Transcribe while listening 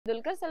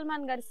దుల్కర్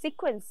సల్మాన్ గారి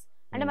సీక్వెన్స్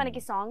అంటే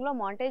మనకి సాంగ్ లో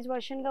మాంటేజ్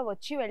వర్షన్ గా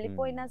వచ్చి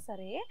వెళ్ళిపోయినా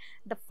సరే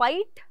ద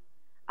ఫైట్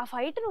ఆ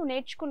ఫైట్ నువ్వు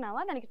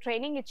నేర్చుకున్నావా? దానికి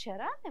ట్రైనింగ్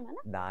ఇచ్చారా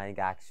ఏమైనా?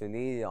 దానికి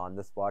యాక్చువల్లీ ఆన్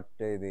ద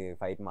స్పాట్ ఇది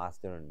ఫైట్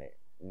మాస్టర్ ఉండే.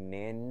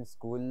 నేను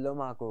స్కూల్లో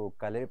మాకు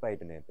కలరి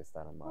ఫైట్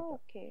నేర్పిస్తారన్నమాట.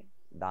 ఓకే.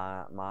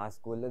 మా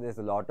స్కూల్లో this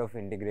lot of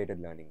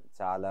integrated learning,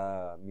 చాలా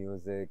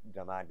మ్యూజిక్,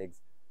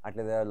 డ్రామాటిక్స్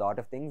అట్లా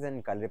lot of things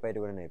and Kalari fight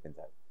కూడా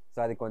నేర్పించారు. సో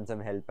అది కొంచెం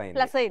హెల్ప్ అయింది.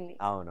 ప్లస్ అయింది.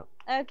 అవును.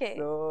 ఓకే.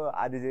 సో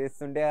అది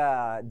చేస్తుంటే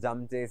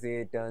జంప్ చేసి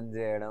టర్న్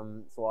చేయడం,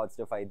 స్వాట్స్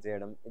తో ఫైట్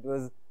చేయడం, it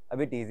was a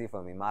bit easy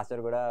for me.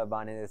 Master కూడా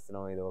బాగానే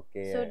చేస్తున్నావు, ఇది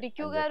ఓకే. సో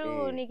డిక్యూ గారు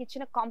నీకు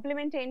ఇచ్చిన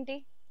కాంప్లిమెంట్ ఏంటి?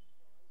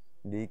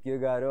 డిక్యూ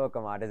గారు ఒక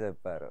మాట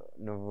చెప్పారు,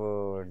 నువ్వు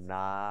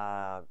నా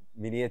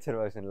మినియేచర్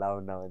వర్షన్ లా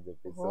ఉన్నావు అని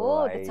చెప్పి. So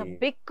that's a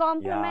big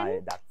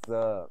complement.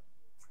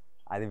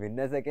 అది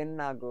విన్న సెకండ్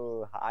నాకు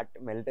హార్ట్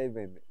మెల్ట్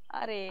అయిపోయింది.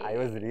 అరే I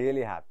was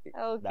really happy.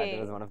 Okay. That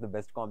was one of the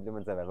best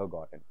compliments I've ever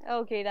gotten.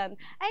 Okay done.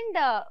 And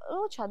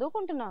నువ్వు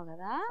చదువుకుంటున్నావు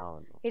కదా,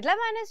 అవును. ఎట్లా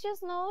మేనేజ్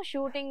చేస్తున్నావు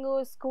షూటింగ్,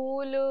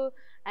 స్కూల్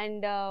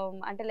అండ్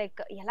అంటే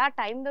లైక్ ఎలా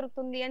టైం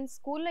దొరుకుతుంది? అండ్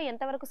స్కూల్లో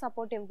ఎంతవరకు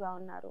సపోర్టివ్ గా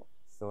ఉన్నారు?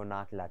 సో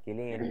నాకు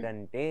లక్కీలీ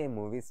ఏంటంటే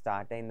మూవీ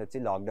స్టార్ట్ అయింది వచ్చి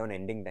లాక్డౌన్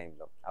ఎండింగ్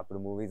టైంలో.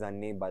 అప్పుడు మూవీస్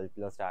అన్ని బల్క్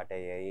లో స్టార్ట్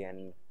అయ్యాయి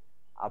అండ్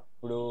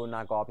అప్పుడు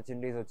నాకు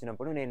ఆపర్చునిటీస్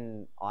వచ్చినప్పుడు నేను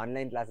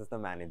ఆన్లైన్ క్లాసెస్తో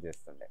మేనేజ్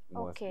చేస్తుండే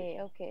మోస్ట్లీ.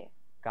 ఓకే.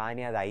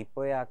 కానీ అది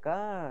అయిపోయాక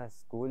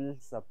school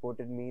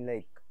supported me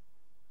like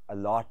a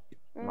lot.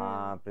 మా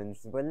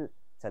ప్రిన్సిపల్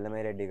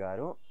చల్లమైరెడ్డి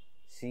గారు,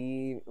 షీ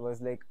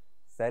వాజ్ లైక్,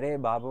 సరే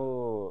బాబు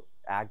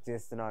యాక్ట్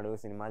చేస్తున్నాడు,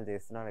 సినిమాలు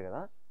చేస్తున్నాడు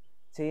కదా,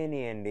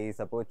 చేయనియండి,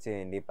 సపోర్ట్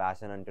చేయండి,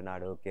 ప్యాషన్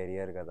అంటున్నాడు,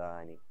 కెరియర్ కదా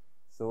అని.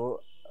 So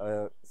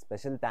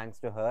special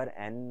thanks to her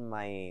and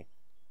my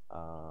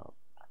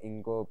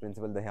ఇంకో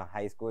principal, the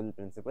high school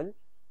principal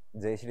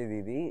Jayashree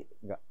Didi.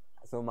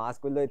 So మా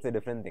స్కూల్లో ఇట్స్ ఎ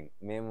డిఫరెంట్ థింగ్,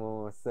 మేము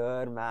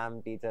సార్, మ్యామ్,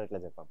 టీచర్ అట్లా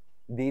చెప్పాం,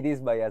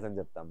 దీదీస్ బయ్యాస్ అని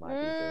చెప్తాం మా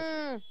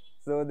teachers.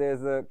 So there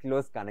is a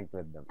close connect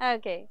with them.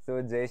 So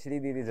Jayashree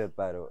దీది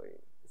చెప్పారు,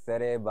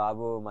 సరే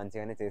బాబు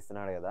మంచిగానే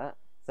చేస్తున్నాడు కదా,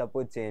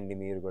 సపోర్ట్ చేయండి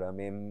మీరు కూడా,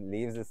 మేము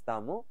లీవ్స్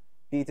ఇస్తాము,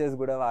 టీచర్స్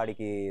కూడా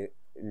వాడికి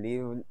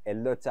లీవ్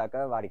వెళ్ళొచ్చాక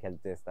వాడికి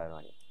హెల్ప్ చేస్తారు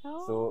అని.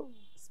 So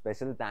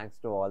special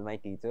thanks to all my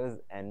teachers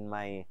and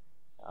my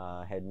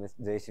head miss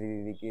Jayashree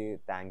Didi ki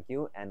thank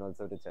you, and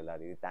also to Challa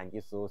Didi, thank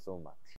you so much.